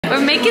We're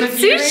making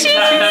sushi!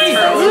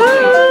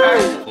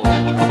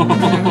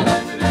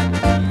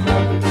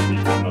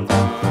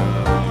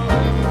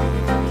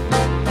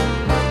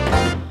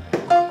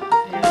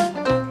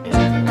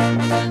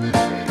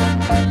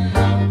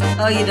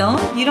 Oh, you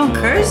don't? You don't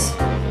curse?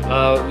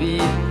 We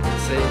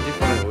say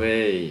different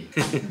way.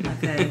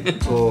 Okay.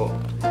 So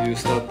you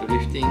start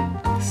lifting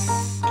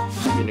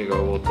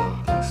vinegar water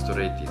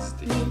straight is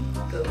sticky.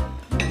 Go.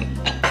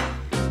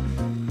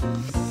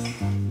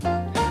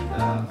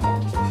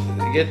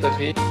 Get the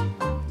fish.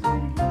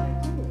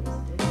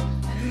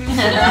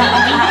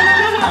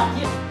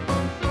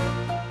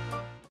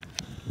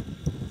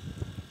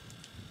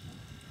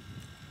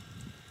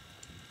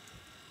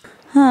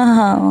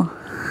 Oh.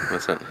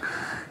 What's that?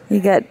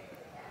 You got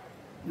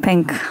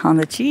pink on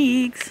the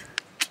cheeks.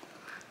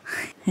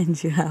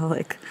 And you have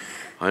like...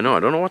 I know,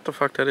 I don't know what the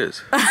fuck that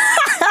is.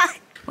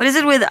 What is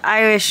it with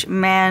Irish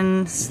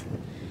man's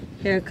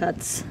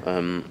haircuts?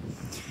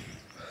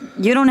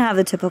 You don't have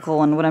the typical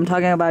one. What I'm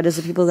talking about is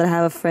the people that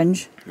have a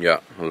fringe. Yeah,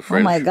 the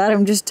fringe. Oh my god,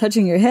 I'm just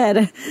touching your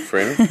head.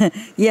 Fringe?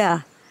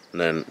 Yeah.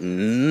 And then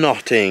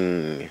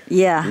knotting.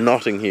 Yeah.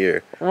 Knotting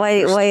here.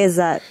 Why is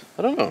that?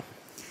 I don't know.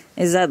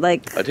 Is that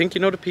like... I think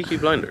you know the Peaky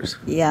Blinders.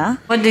 Yeah?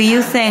 What do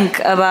you think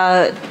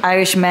about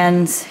Irish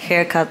men's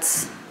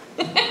haircuts?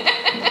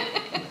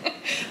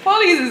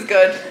 Polly's is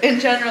good. In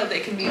general,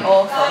 they can be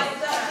awful.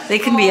 They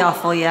can be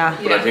awful, yeah.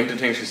 But I think the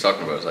thing she's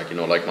talking about is like, you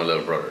know, like my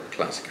little brother,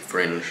 classic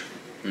fringe,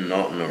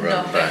 knotting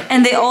around the back.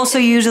 And they also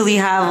usually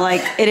have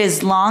like, it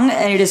is long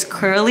and it is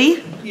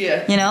curly.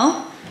 Yeah. You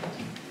know?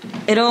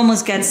 It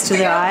almost gets to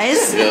their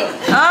eyes. Yeah.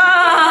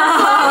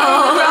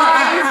 Oh!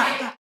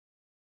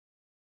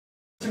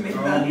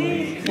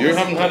 You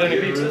haven't had any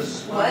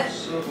pizzas?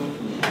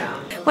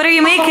 What are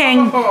you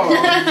making?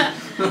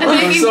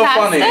 That's so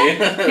funny.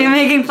 You're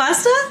making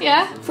pasta?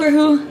 Yeah. For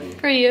who?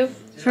 For you.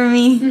 For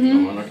me.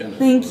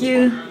 Thank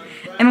you.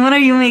 And what are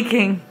you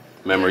making?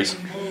 Memories.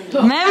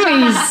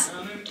 Memories.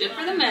 Good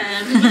for the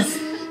man.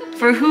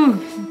 For who?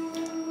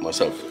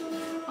 Myself.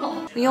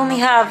 We only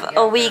have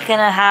a week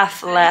and a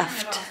half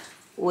left,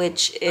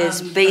 which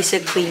is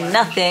basically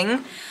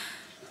nothing.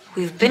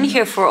 We've been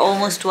here for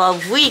almost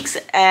 12 weeks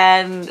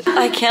and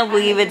I can't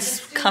believe it's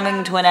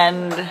coming to an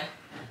end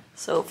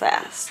so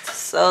fast.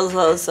 So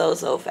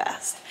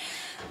fast.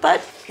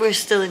 But we're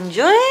still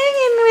enjoying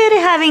and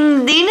we're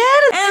having dinner.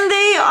 And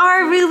they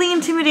are really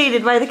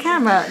intimidated by the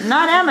camera.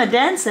 Not Emma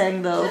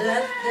dancing though.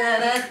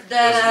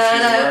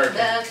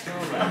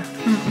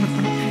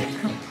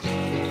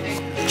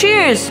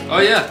 Cheers! Oh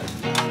yeah.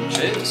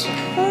 Cheers.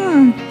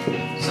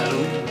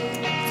 Salud.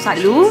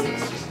 Salud.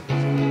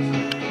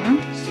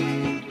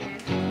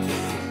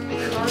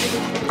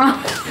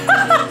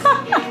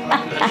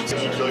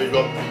 So you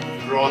got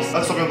grass.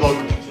 That's something vlog.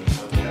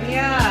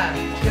 Yeah.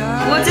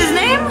 What's his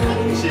name?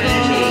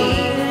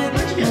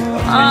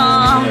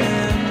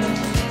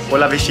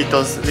 Hola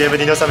bichitos,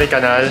 bienvenidos a mi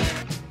canal.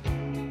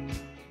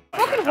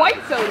 Fucking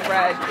white soda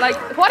bread. Like,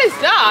 what is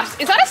that?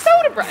 Is that a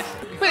soda bread?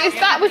 But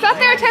was that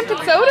their attempted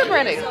soda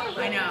breading?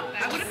 I know.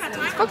 I would have had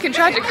time. It's fucking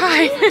tragic.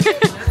 Hi.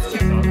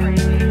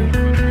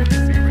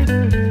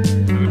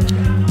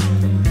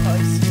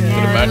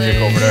 Magic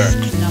over there.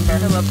 I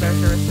love their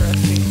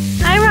recipe.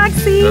 Hi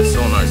Roxy. That's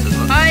so nice, isn't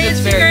it? Hi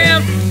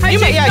Instagram. Hi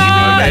TikTok.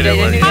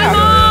 Hi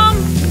Mom.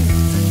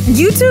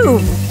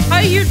 YouTube.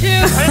 Hi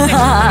YouTube.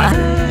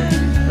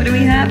 What do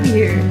we have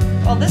here?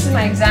 Well, this is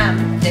my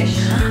exam dish.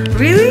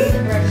 Really?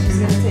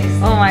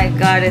 Oh my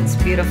god, it's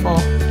beautiful.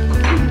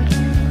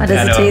 What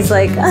does it taste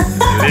like?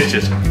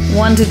 Delicious.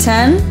 1 to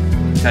 10?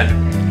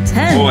 10.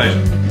 10? Boy.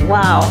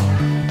 Wow.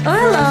 Oh,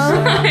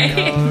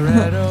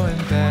 hello.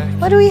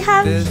 What do we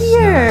have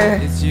here?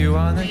 We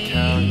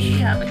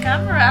have a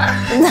camera.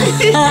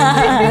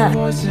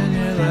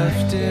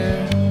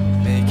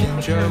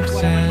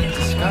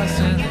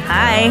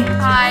 Hi.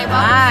 Hi,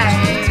 bye.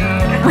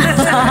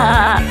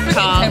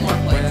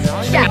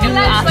 Yeah,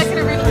 that's like it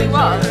originally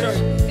was.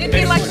 It'd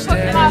be like a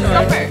fucking last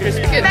supper.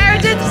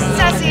 Meredith,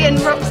 Sassy and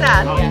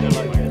Roxanne.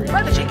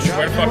 Where are the chickens?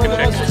 Where the fucking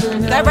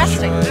chickens? They're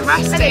resting. They're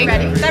resting.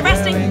 They're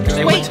resting.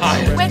 Wait,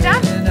 wait,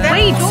 Dad.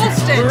 They're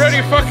exhausted. We're ready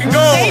to fucking go!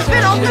 They've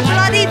been on the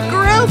bloody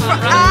grill for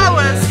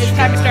hours. It's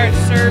time to start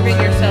serving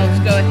yourselves.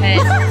 Go ahead.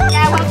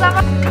 Yeah, well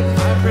done.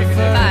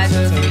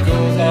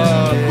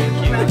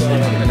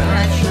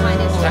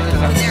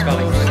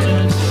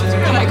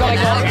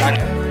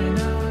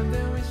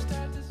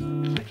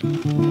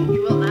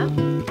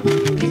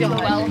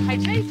 Well, hi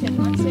Jason.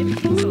 Let's say we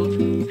cancelled.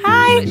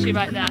 Hi. Literally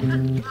like that.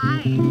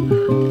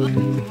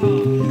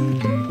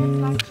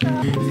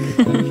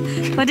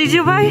 What did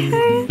you buy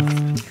her?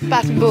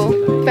 Bath and Bull.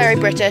 Very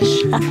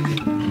British.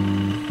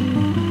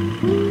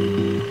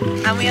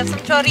 And we have some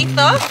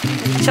chorizo.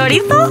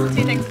 Chorizo?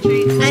 2 things of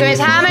cheese. So it's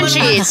ham and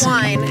cheese.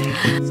 Wine.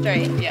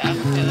 Straight. Yeah.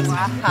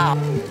 Wow.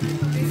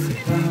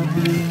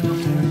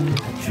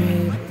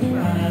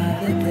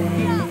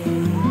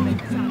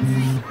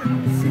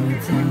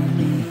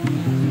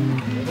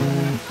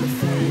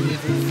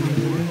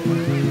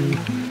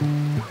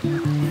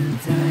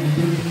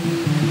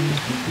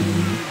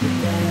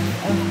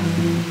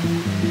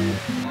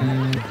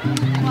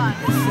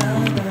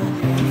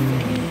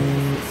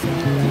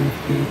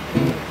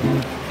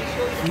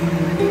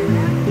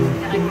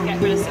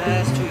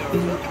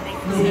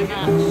 so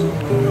much.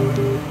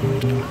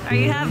 Are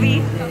you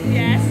happy?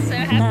 Yes, so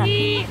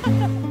happy.